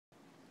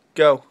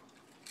Go.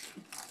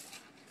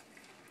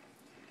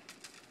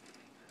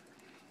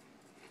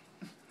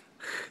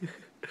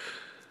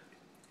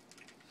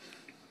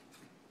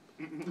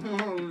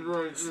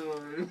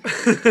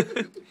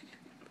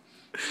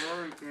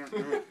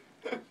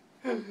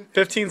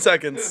 "15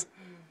 seconds.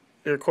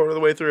 You're a quarter of the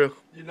way through.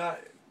 You're not.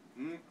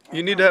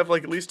 You need to have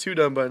like at least 2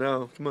 done by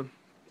now. Come on.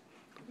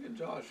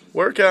 Josh.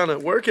 Work on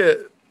it. Work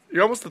it.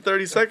 You're almost to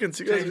 30 seconds.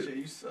 You guys. JJ,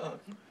 you suck.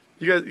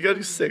 You gotta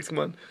do 6. Come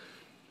on.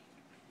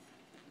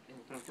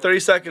 30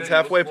 seconds.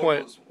 Halfway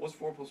point. What's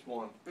 4 plus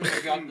 1?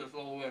 I got this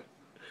all the way.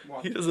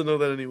 He doesn't know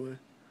that anyway.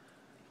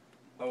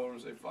 I want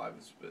to say 5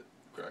 and spit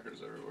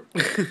crackers everywhere.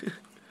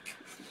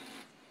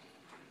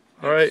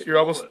 All right, you're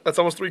almost. That's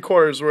almost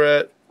 3/4. We're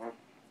at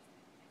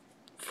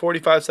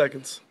 45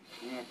 seconds.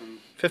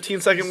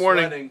 15-second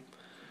warning. Sweating.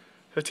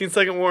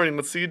 15-second warning.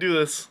 Let's see you do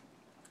this.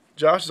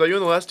 Josh, are you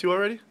in the last 2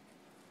 already?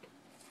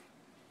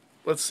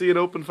 Let's see an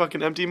open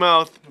fucking empty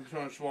mouth. I'm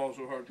trying to swallow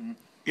so hard.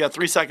 Yeah,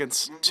 3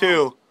 seconds.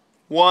 2,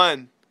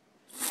 1.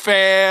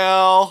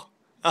 Fail.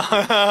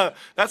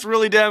 That's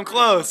really damn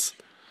close.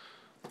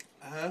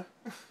 Uh-huh.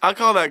 I'll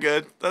call that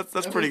good.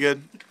 That's pretty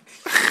good.